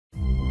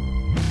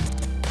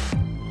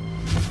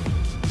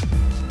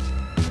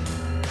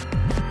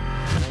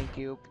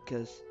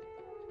because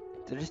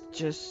there's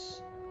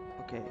just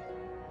okay.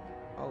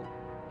 Oh,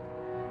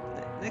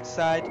 next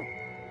side.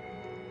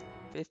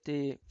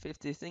 50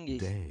 thingies.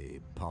 Day,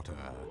 Potter.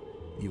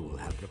 You will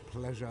have the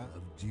pleasure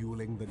of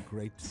dueling the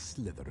great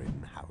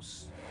Slytherin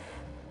house.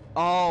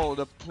 Oh,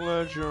 the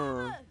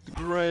pleasure, the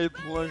great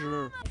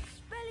pleasure.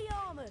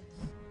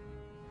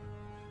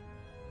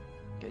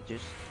 Okay,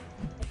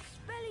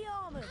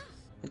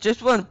 I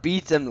just want to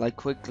beat them like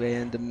quickly,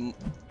 and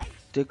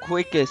the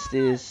quickest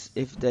is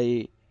if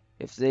they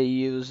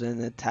use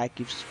an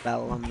attacking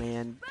spell on me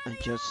and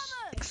just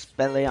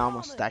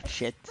Expelliarmus that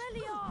shit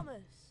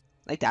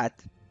like that.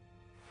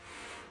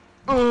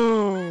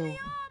 Oh. Harry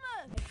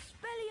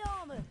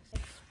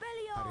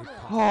Potter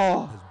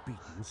Oh. has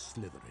beaten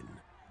Slytherin.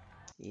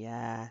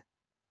 Yeah.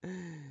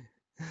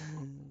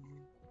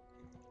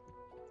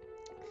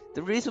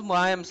 The reason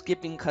why I'm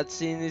skipping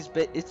cutscene is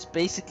it's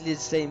basically the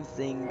same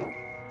thing,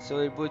 so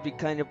it would be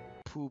kind of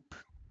poop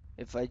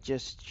if I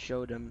just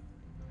show them.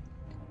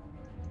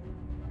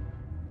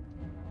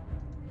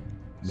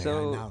 May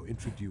So I now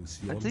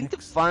introduce your I think the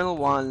next final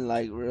one,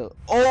 like, real.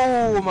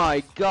 Oh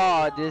my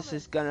god, this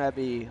is gonna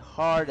be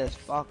hard as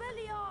fuck.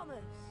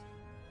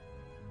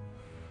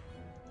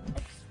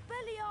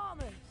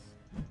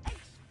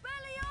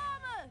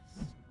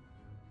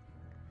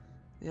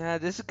 Yeah,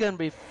 this is gonna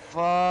be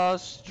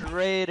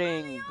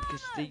frustrating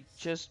because they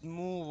just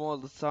move all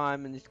the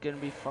time and it's gonna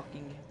be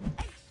fucking.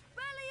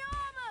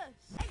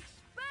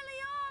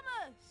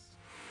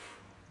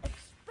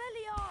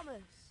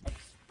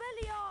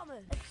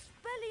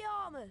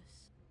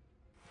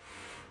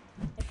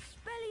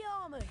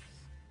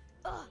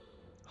 Oh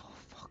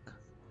fuck.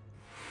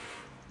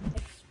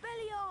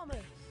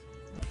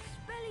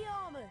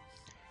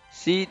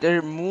 See,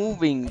 they're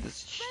moving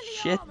this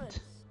shit.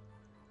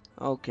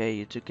 Okay,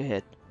 you took a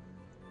hit.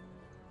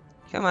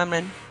 Come on,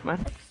 man. Come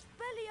on.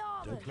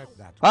 Don't let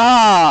that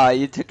Ah,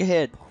 you took a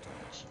hit.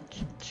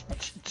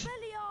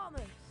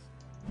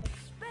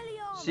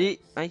 See,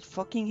 I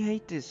fucking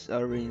hate this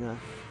arena.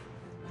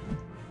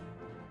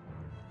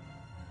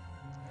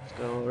 Let's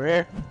go over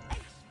here.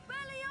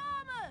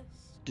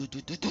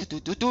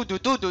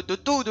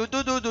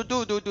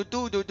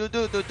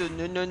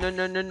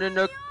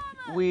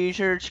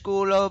 Wizard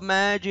School of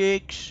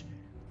Magics.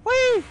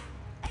 Whee!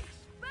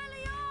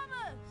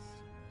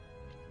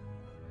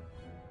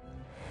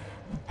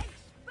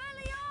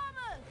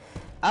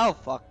 Oh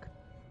fuck.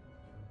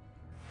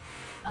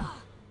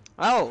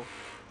 Oh.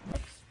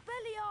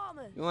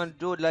 You wanna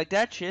do it like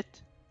that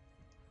shit?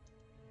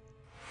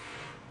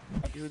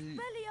 You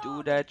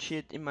do that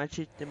shit in my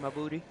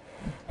booty?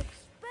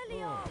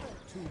 Oh,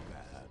 too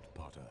bad,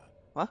 Potter.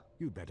 What?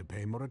 You'd better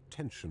pay more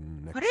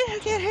attention next How did I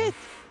get hit?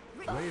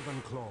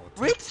 Ravenclaw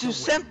Rick takes to the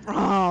Sem. win.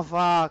 Oh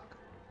fuck.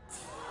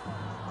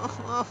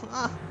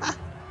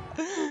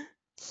 I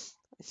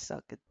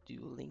suck at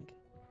dueling.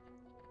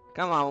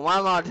 Come on,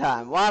 one more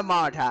time, one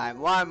more time,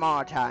 one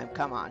more time.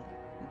 Come on.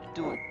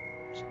 Do it.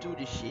 Just do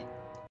this shit.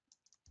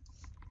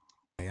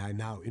 May I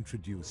now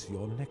introduce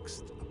your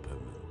next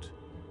opponent,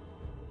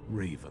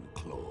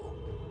 Ravenclaw.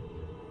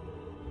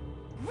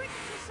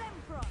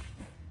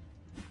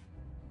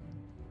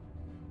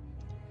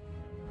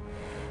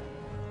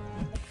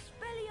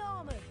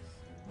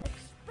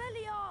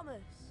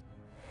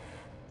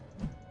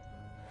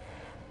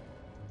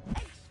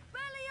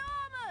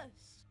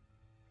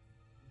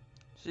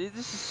 See,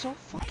 this is so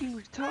fucking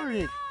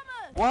retarded.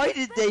 Why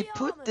did they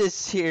put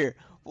this here?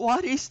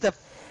 What is the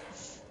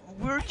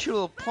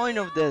virtual point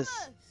of this?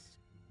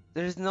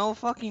 There's no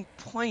fucking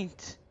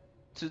point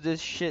to this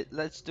shit.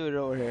 Let's do it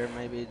over here,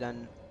 maybe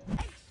then.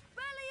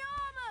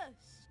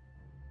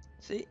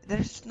 See,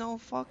 there's no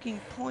fucking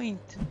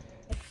point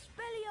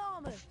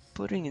of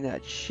putting in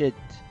that shit.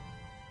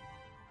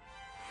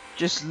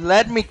 Just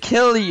let me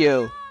kill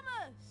you.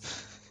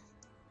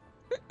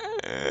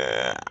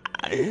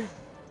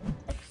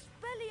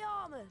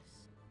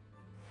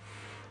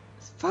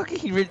 It's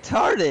fucking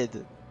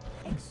retarded.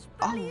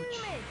 Ouch.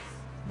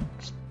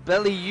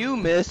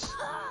 Expelliarmus?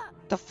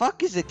 The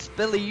fuck is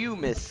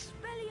Expelliarmus?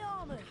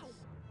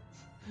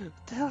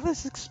 What the hell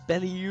is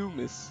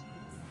Expelliarmus? Spot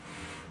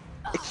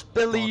on with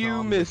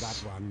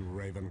Expelliarmus. that one,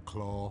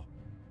 Ravenclaw.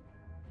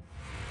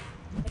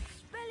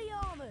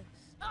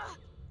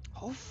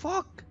 Oh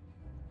fuck.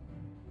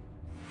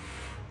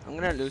 I'm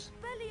gonna lose.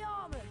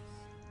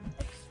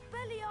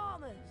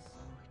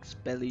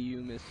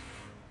 Expelliarmus.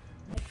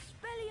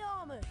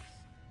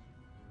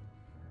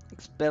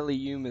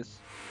 Expelliarmus.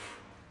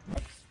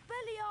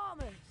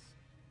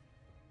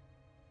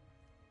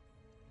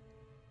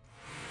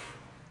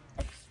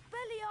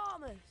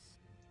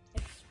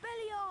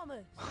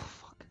 Oh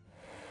fuck.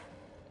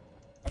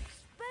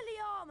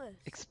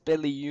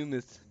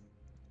 Expelliarmus.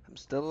 I'm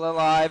still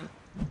alive.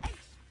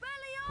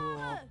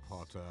 Poor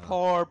Potter.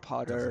 Poor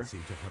Potter. Doesn't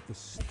seem to have the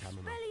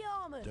stamina.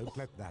 Don't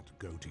let that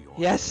go to your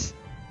Yes. head,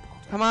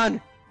 Potter. Come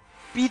on.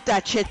 Beat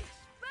that shit.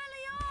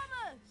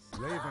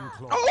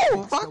 Ravenclaw Oh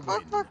takes fuck, the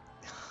fuck, win.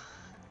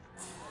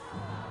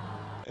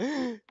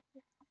 fuck.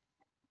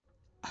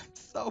 I'm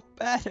so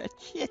bad at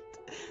shit.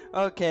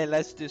 Okay,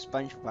 let's do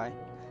Spongify.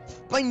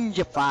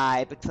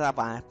 Spongify because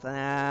I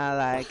fly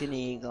like an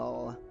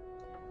eagle.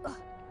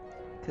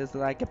 Cause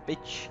like a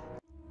bitch.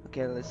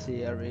 Okay, let's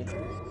see, are we?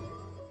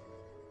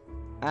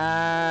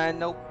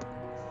 Nope.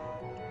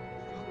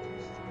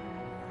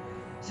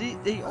 See,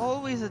 they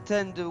always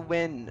attempt to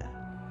win,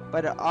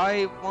 but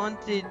I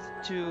wanted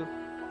to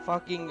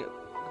fucking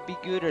be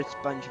good at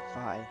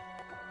Spongify.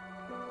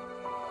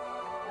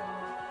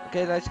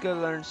 Okay, let's go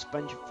learn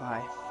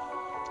Spongify.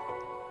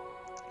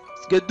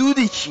 Let's go do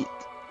this shit.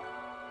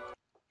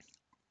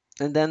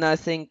 And then I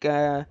think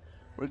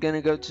we're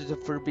gonna go to the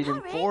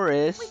Forbidden Hurry!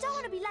 Forest. We don't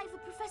want to be late for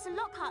Professor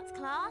Lockhart's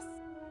class.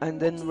 And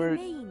then What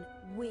do you mean,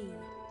 we?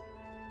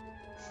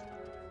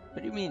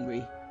 What do you mean, we?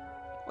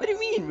 What do you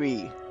mean,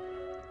 we?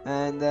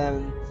 And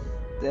then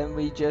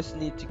we just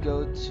need to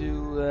go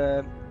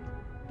to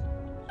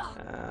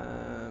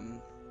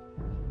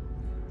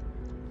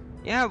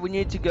yeah, we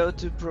need to go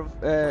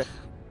to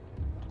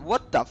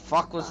what the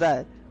fuck was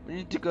that? We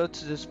need to go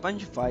to the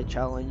Spongify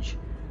challenge,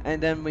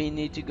 and then we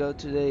need to go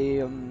to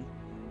the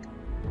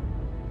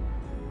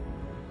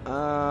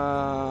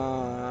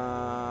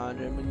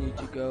then we need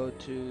to go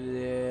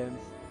to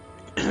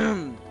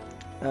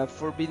the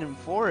Forbidden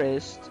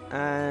Forest,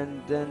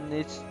 and then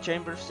it's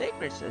Chamber of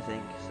Secrets, I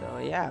think. So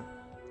yeah,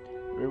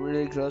 we're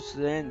really close to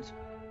the end.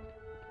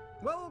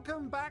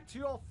 Welcome back to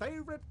your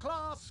favorite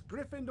class,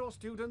 Gryffindor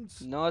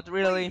students. Not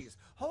really. Please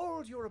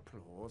hold your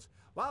applause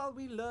while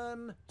we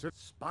learn to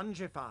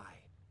Spongify.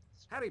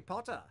 Harry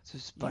Potter, To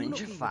you look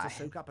eager Spongify. to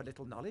soak up a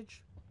little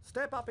knowledge.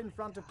 Step up in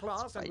front of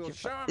class and we'll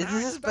show 'em This how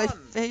is it's my done.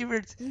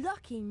 favorite.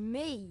 Lucky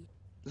me.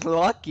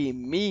 Lucky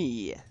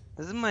me.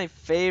 This is my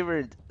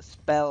favorite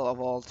spell of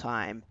all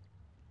time.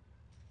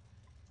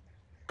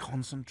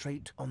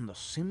 Concentrate on the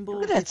symbol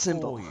Look at that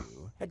before symbol.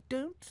 you.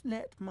 Don't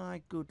let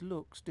my good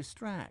looks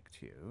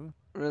distract you.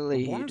 Really,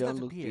 The you wand don't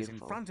that look appears in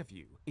beautiful. front of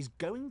you is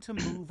going to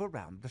move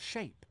around the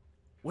shape.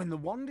 When the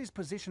wand is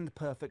positioned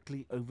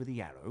perfectly over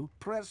the arrow,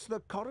 press the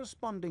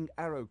corresponding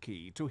arrow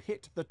key to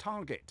hit the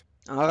target.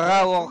 There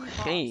are 3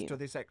 Okay. parts to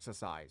this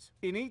exercise.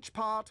 In each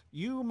part,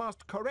 you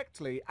must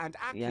correctly and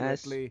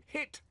accurately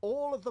hit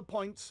all of the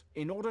points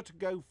in order to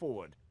go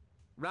forward.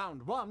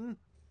 Round 1,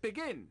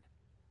 begin.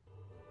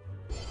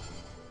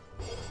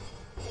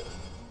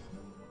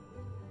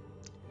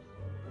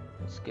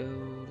 Let's go,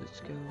 let's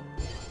go.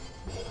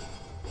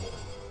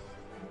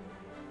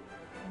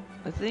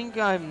 I think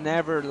I've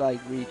never like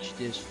reached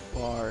this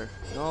far.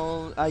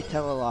 No, I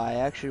tell a lie.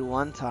 Actually,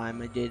 one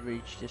time I did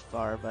reach this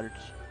far, but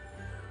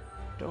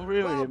don't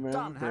really Well remember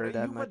done, Harry.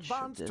 that You've much of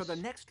advanced this. to the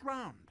next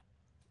round.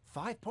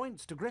 5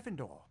 points to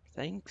Gryffindor.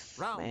 Thanks,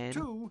 Round man.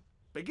 2,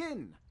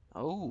 begin.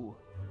 Oh.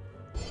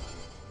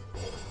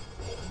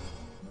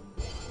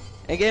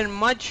 Again,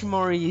 much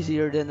more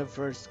easier than the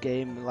first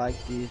game, like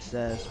these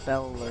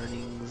spell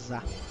learnings.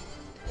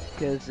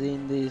 Because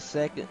in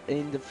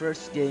the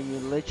first game, you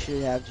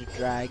literally have to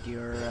drag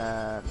your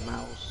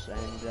mouse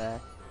and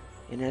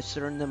in a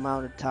certain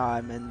amount of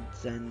time, and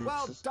then Well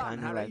it's just done, kind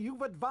of Harry. like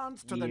You've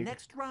advanced to the weird.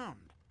 next round.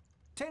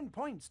 10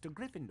 points to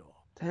Gryffindor.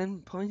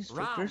 10 points for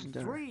Round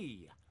Gryffindor.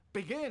 3,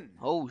 begin.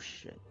 Oh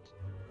shit.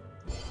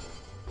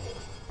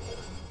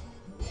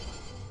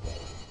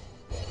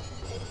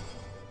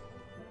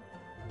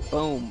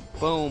 Boom,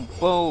 boom,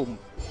 boom,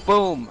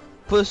 boom.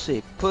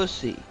 Pussy,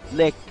 pussy,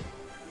 lick.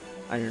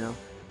 I don't know.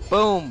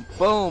 Boom,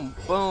 boom,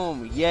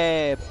 boom.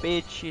 Yeah,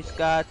 bitch, she's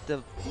got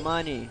the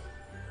money.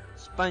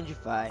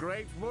 Spongify.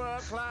 Great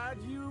work, lad.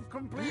 You've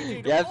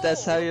completed Yep,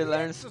 that's all how of you the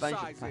learn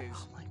Spongify. exercises.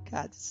 Oh my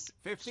god, this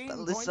 15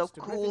 spell is so points to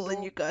cool, and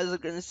Gryffindor. you guys are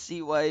gonna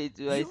see why I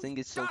You've think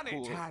it's so done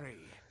cool. it, Harry.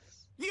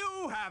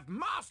 You have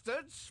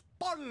mastered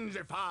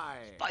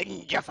Spongify. Now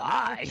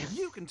Spongify!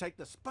 you can take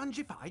the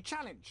Spongify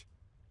challenge.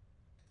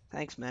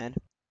 Thanks, man.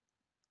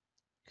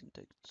 You can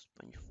take the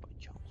Spongify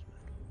challenge,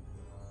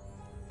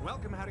 man.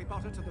 Welcome, Harry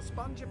Potter, to the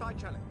Spongify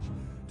challenge.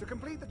 To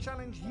complete the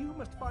challenge, you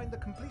must find the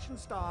completion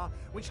star,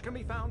 which can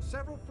be found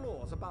several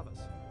floors above us.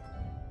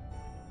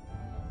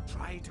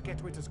 Try to get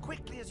to it as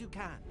quickly as you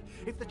can.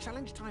 If the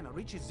challenge timer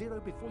reaches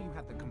 0 before you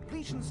have the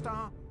completion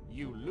star,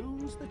 you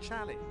lose the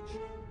challenge.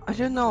 I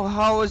don't know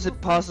how is You'll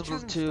it find possible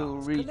challenge to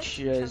stars. reach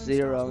Collecting challenge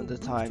 0 stars on will the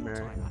boost your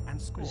timer.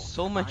 and score. There's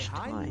so much I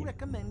highly time.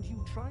 recommend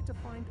you try to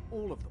find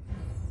all of them.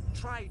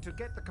 Try to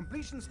get the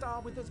completion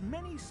star with as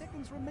many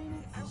seconds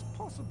remaining as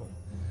possible.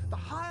 The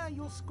higher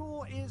your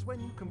score is when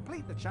you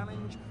complete the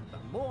challenge, the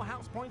more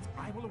house points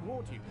I will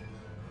award you.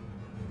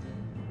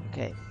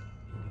 Okay.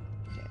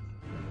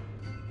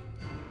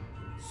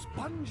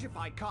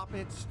 Spongify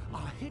carpets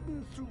are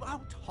hidden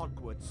throughout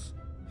Hogwarts.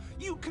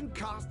 You can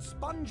cast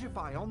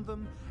Spongify on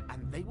them,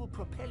 and they will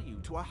propel you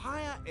to a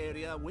higher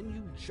area when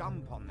you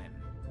jump on them.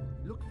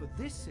 Look for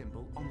this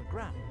symbol on the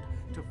ground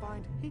to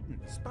find hidden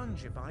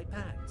Spongify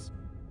pads.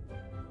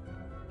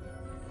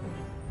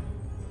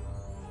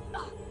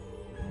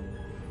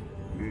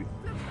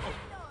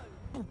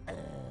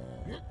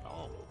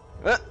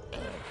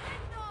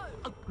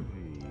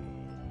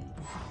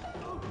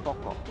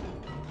 Fuck off.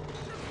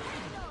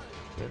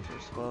 Okay,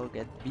 first of all,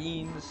 get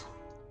beans.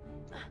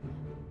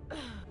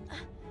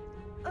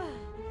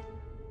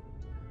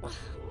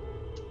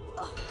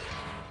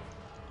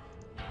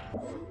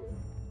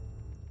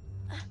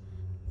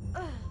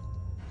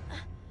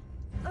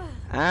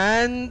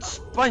 And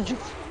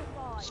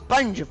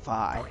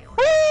Spongify.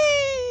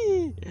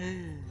 Whee!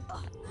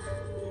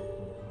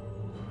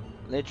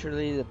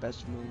 Literally the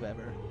best move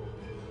ever.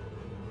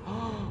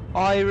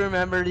 I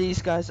remember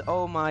these guys.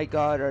 Oh my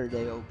god, are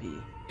they OP?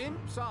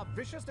 Imps are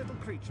vicious little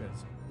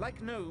creatures.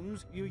 Like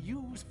gnomes, you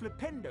use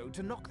Flipendo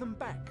to knock them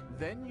back.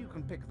 Then you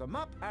can pick them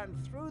up and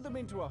throw them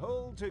into a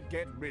hole to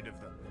get rid of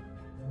them.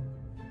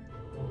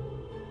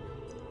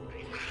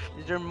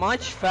 They're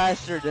much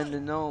faster than the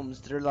gnomes.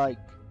 They're like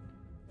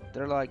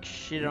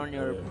shit on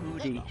your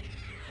booty.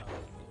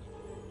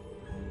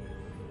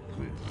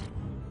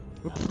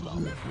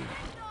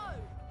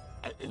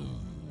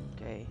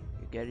 Okay,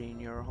 you get in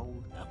your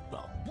hole.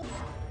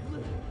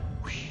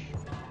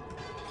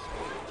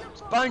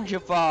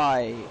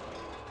 Spongify!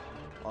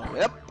 Oh,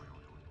 yep.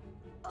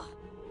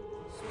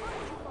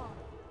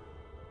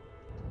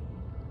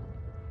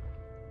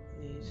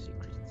 The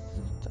secret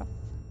stuff.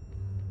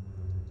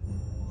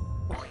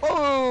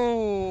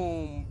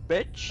 Boom!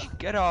 Bitch,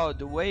 get out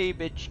the way,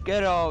 bitch.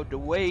 Get out the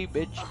way,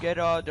 bitch. Get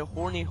out the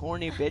horny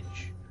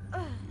bitch.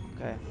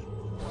 Okay.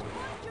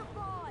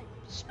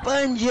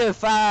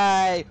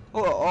 Spongify!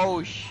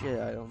 Oh shit,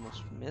 I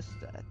almost missed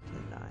that,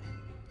 didn't I?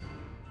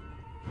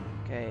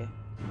 Okay.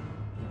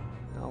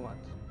 Now what?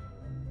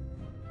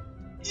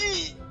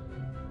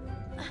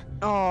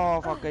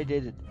 Oh fuck, I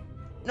did it.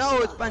 No,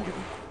 it's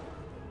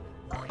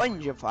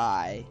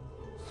Spongify.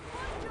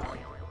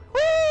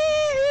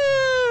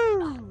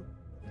 Woo!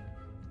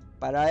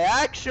 But I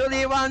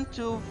actually want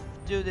to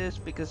do this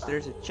because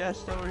there's a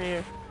chest over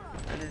here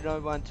and I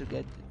don't want to get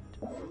it.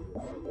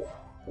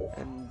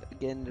 And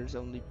again, there's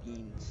only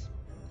beans.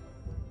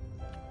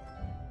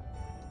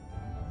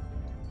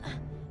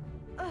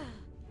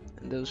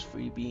 And those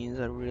free beans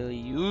are really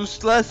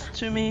useless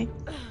to me.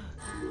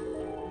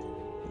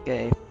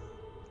 Okay,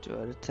 2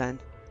 out of 10.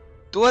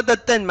 2 out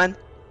of 10, man.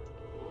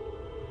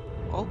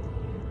 Oh.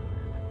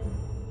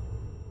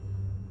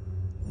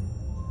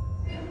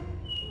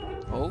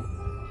 Oh.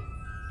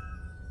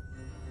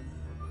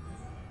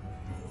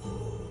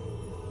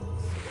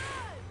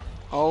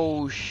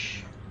 Oh sh.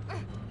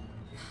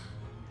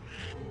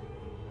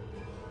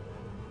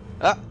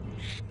 Ah.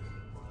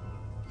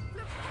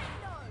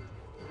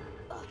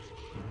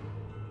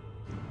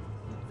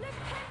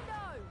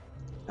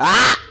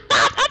 Ah!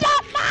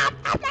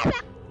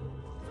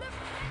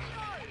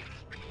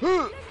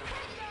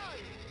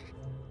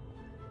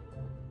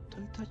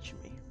 Don't touch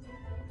me.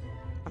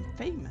 I'm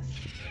famous.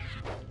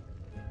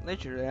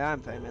 Literally,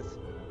 I'm famous.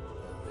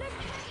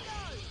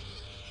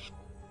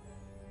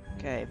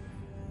 Okay.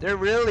 They're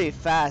really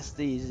fast,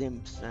 these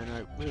imps, and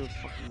I really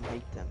fucking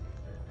hate them.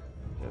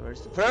 Okay,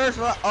 where's the first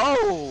one?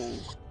 Oh!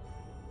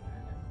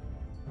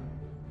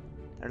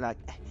 They're like,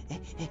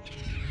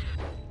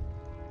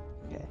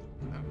 Okay.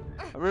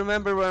 I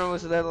remember when I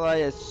was little, I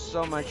had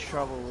so much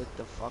trouble with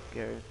the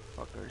fucking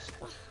fuckers.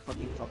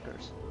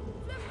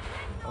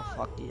 Oh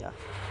fuck yeah.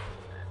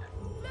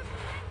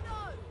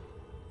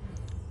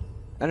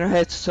 And I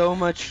had so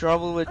much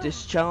trouble with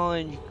this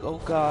challenge. Oh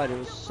god, it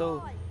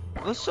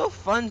was so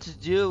fun to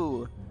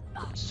do.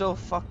 So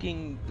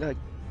fucking like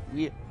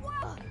weird.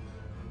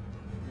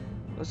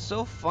 It was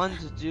so fun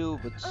to do,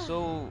 but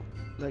so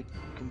like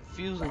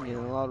confusing in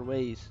a lot of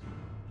ways.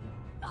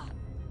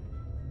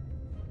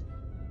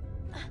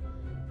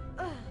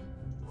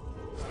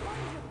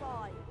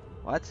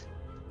 What?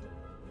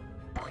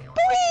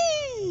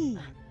 Boy!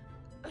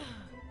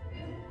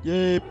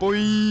 Yeah,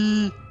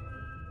 boy!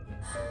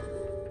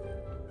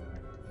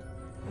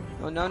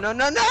 No, no, no,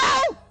 no, no!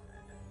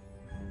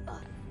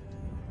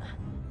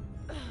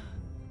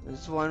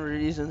 That's one of the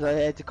reasons I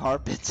hate the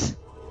carpets.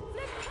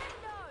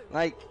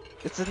 Like,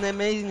 it's an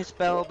amazing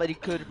spell, but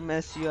it could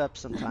mess you up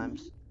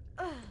sometimes.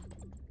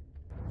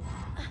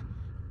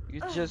 You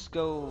just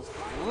go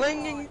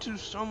flinging to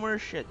somewhere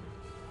shit.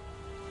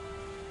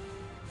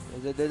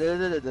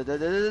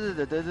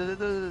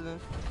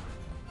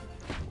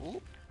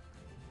 Ooh.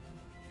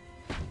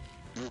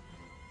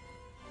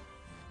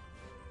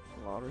 A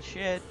lot of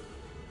shit.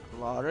 A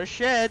lot of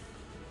shit.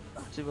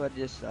 Let's see what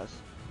this does.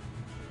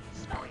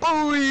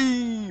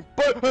 Boing!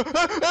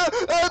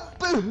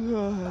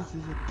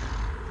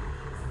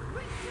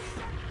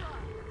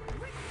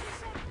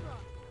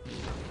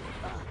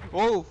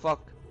 Oh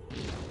fuck.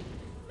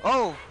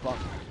 Oh fuck.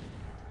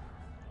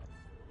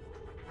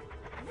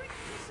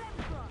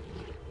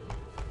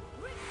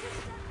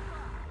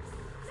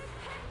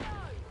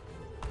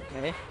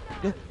 Okay.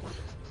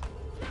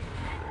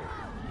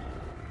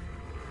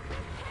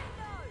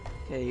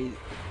 Okay.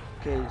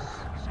 Okay.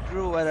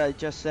 Screw what I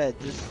just said.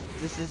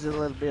 This is a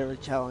little bit of a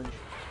challenge.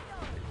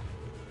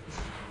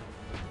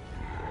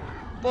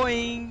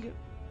 Boing.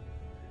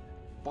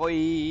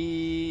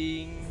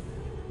 Boing.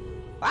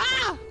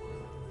 Ah!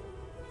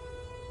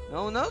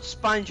 No, no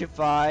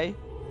Spongify.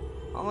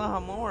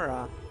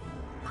 Alahamora.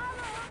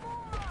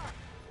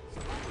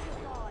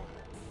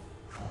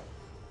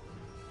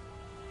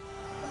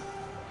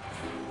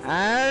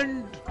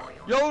 And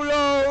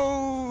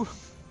YOLO!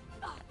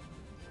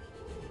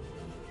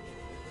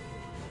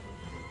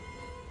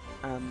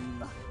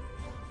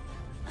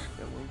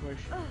 Got one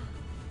question.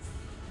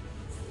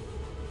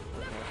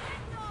 Okay.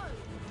 I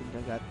think I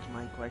got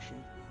my question.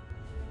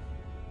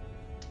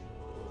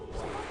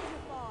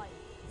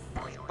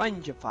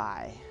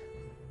 Spongify.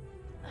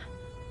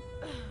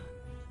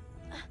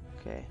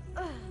 Okay.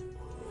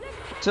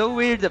 It's so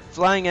weird that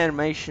flying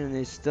animation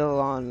is still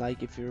on,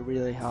 like if you're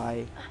really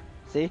high.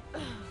 See?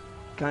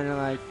 Kind of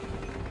like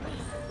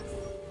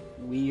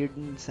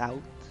weirdens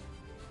out.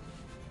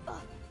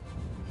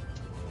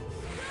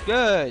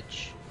 Good.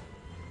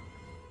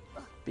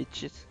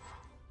 Bitches.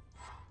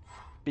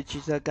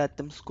 Bitches, I got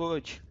them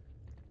scourge.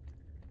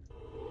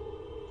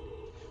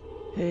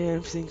 Hey,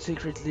 anything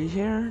secretly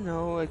here?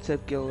 No,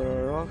 except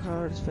Gilder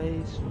Rockhart's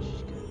face, which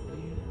is kind of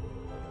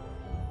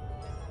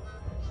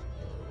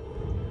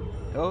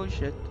weird. Oh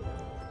shit.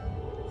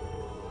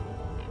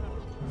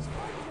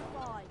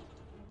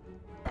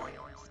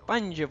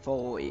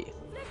 Spongify.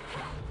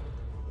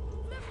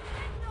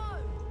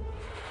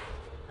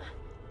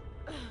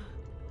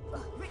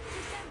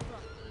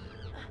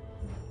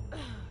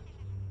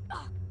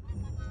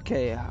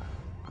 Okay,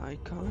 I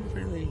can't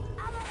really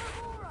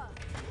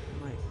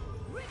my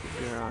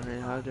figure on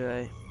it. How do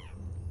I?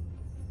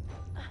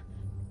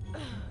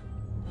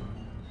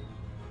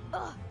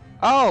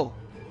 Oh!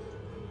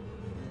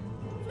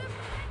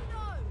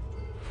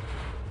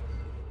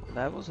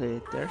 That was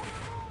it there.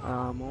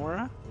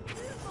 Mora?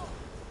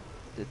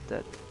 Did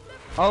that?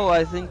 Oh,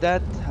 I think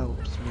that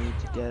helps me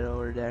to get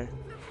over there.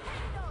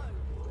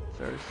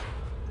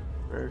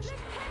 First,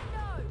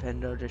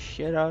 dependo the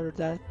shit out of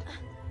that.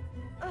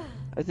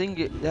 I think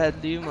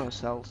that Lumos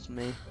helps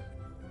me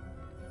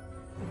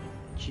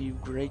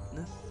achieve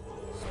greatness.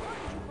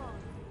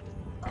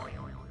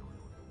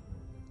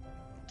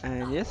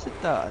 And yes, it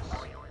does.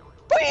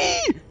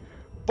 Beep!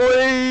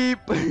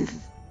 Beep!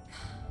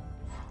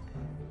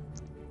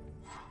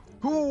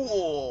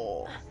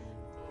 Cool!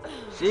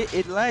 See,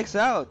 it lags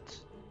out.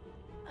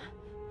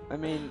 I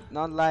mean,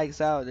 not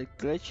lags out, it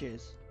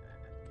glitches.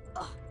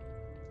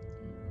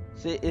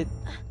 See, it...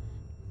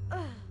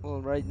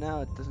 Well, right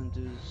now it doesn't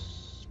do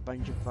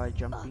Spongify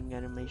jumping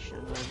animation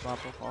or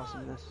bubble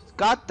awesomeness.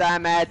 God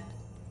damn it!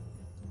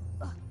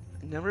 I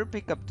never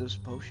pick up those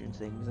potion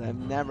things.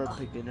 I'm never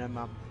picking them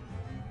up.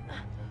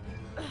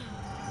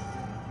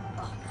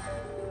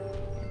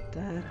 Get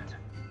that.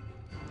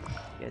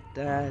 Get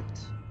that.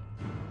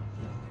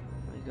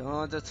 We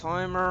got the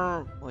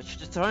timer. Watch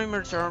the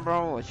timer,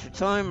 Turbo. Watch the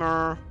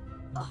timer.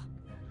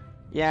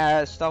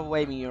 Yeah, stop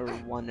waving your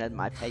one at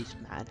my face,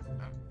 man.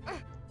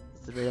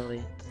 It's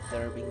really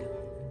disturbing.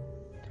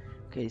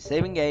 Okay,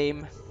 saving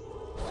game.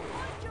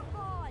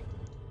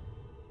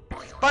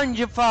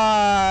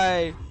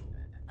 Spongify!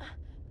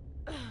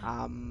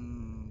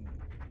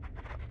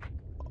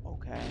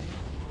 Okay.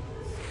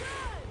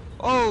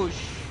 Oh,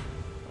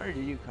 where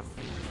did you come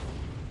from?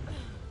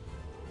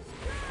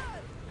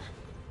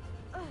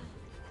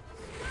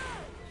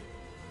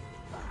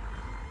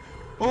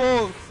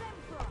 Oh!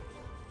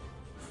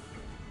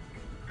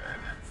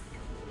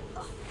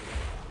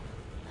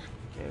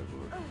 Okay,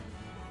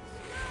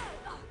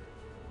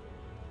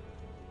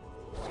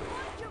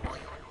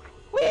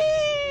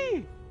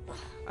 whee!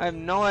 I have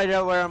no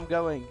idea where I'm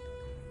going.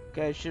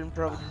 Okay, I shouldn't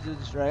probably do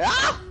this right.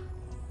 Ah!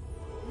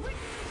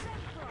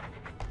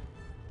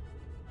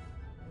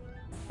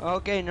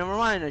 Okay, never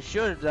mind. I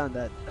should have done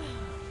that.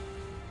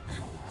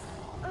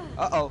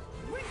 Uh-oh.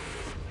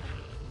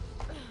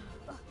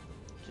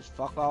 Just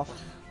fuck off.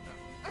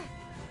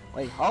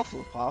 Wait,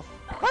 Hufflepuff?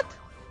 What?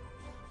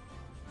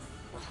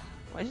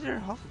 Why is there a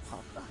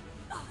Hufflepuff?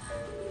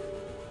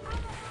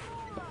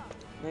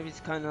 Maybe it's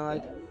kind of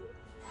like...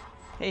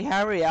 Hey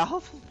Harry, a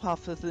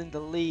Hufflepuff is in the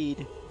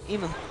lead.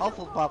 Even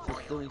Hufflepuff is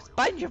doing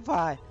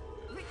Spongify.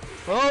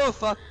 Oh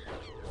fuck.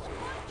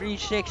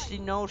 360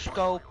 no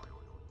scope.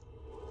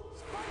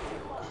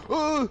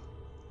 Ooh.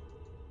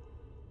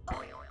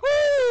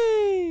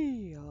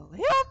 Whee!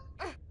 Yep.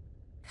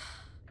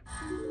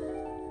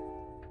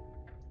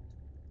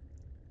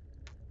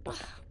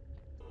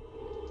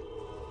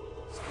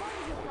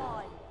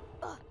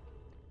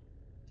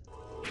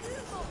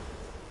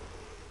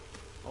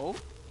 Oh.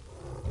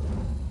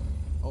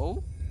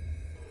 Oh.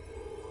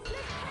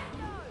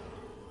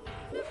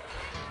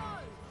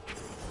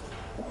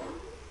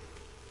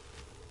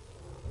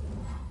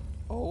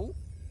 Oh.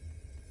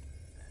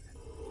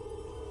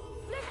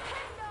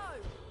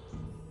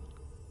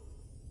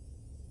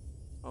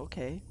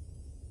 Okay.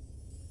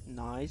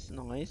 Nice,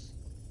 nice.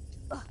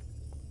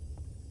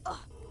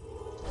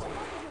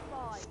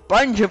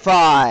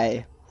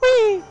 Spongify!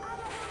 Whee!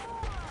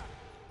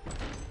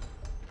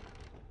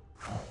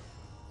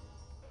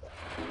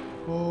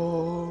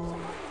 Oh.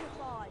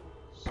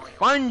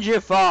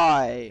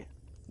 Spongify!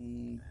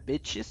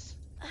 Bitches.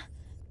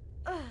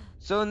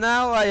 So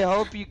now I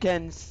hope you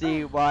can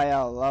see why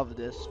I love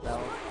this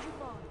spell.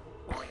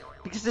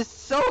 Because it's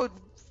so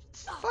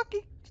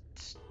fucking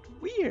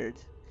weird.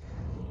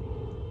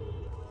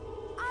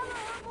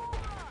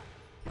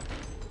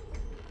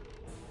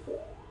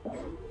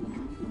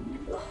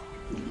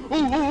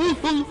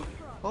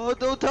 Oh,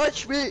 don't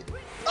touch me!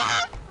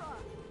 Ah!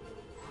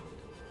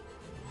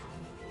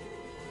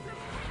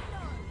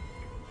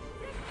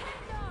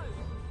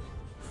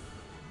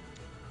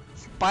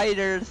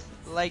 Spiders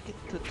like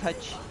to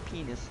touch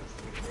penises.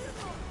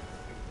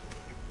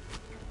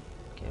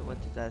 Okay,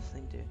 what did that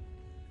thing do?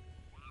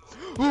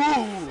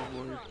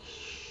 Oh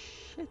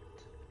shit!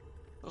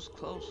 That was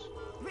close.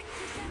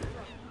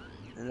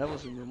 And that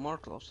was even more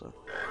closer.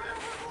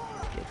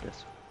 Get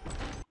this.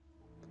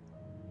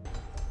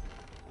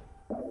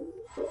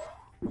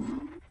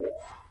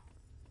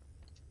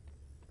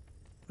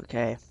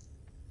 Okay.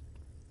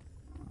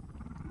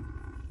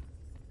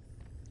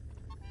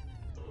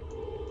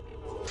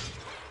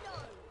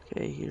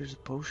 Okay, here's a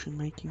potion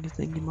making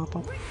thingy mop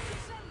up.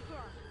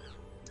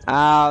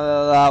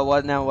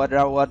 What now?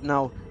 What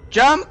now?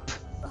 Jump!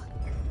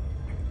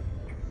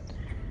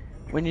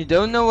 When you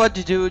don't know what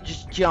to do,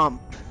 just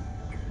jump.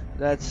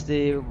 That's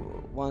the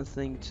one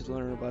thing to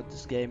learn about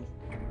this game.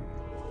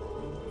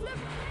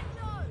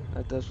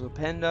 That does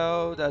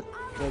Flipendo,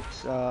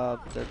 that's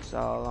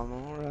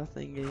Lamora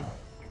thingy.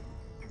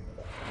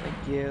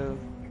 Thank you.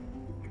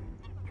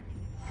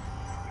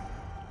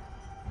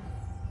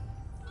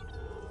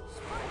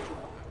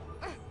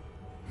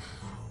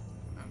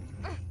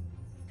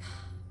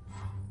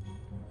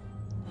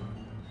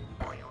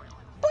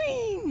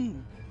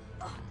 Boing!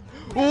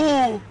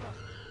 Oh!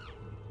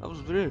 That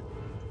was weird.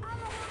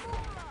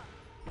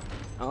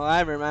 Oh,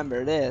 I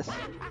remember this.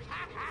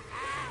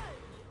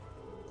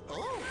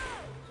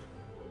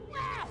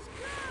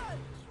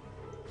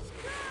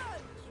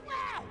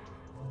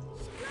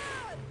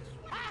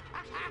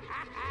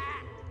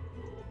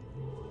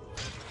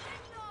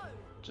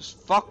 Just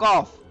fuck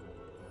off.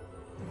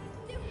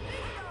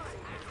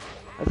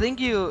 I think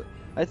you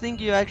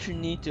actually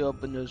need to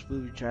open those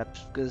booby traps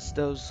because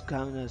those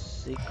kind of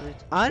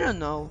secrets. I don't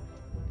know.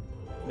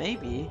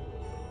 Maybe.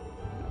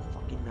 I don't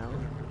fucking know.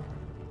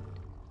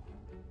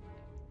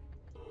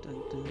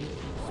 Dun, dun, dun.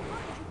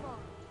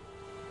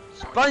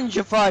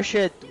 Spongify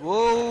shit.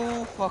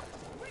 Whoa, fuck.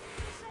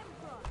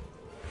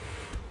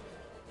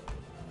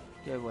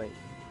 Okay, wait.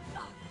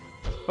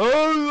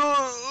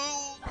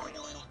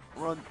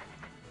 Run.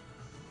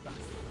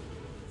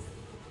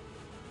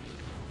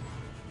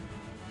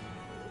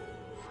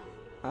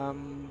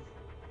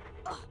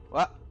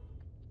 What?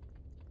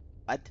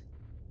 What?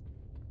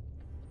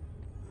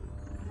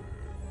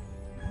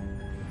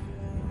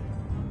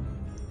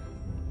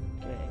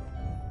 Okay.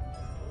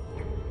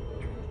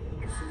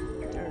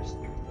 There's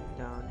nothing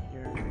down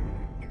here.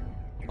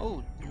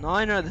 Oh,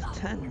 9 out of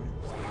 10.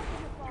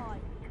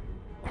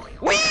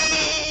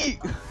 Whee!